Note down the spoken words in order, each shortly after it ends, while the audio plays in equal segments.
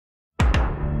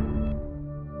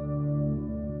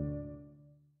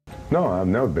No, I've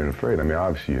never been afraid. I mean,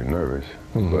 obviously you're nervous,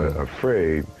 but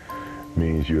afraid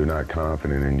means you're not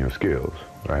confident in your skills.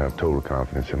 I have total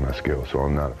confidence in my skills, so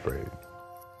I'm not afraid.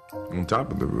 On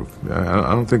top of the roof,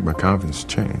 I don't think my confidence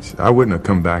changed. I wouldn't have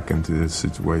come back into this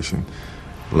situation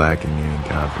lacking any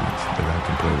confidence that I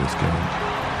can play this game.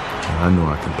 And I know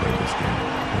I can play this game.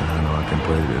 And I know I can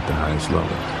play it at the highest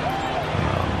level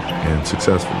and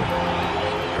successfully.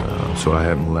 So I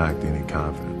haven't lacked any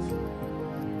confidence.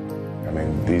 I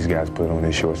mean, these guys put on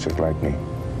their shorts just like me.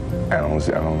 I don't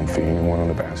fear anyone on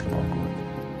the basketball court.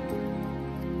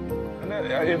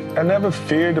 I never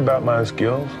feared about my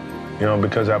skills, you know,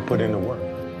 because I put in the work.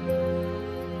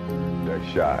 That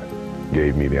shot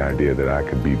gave me the idea that I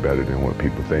could be better than what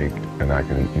people think, and I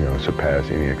can, you know, surpass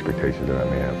any expectations that I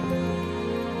may have.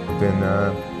 Within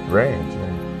range.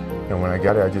 And, you know, when I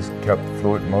got it, I just kept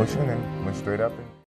fluid motion and went straight up.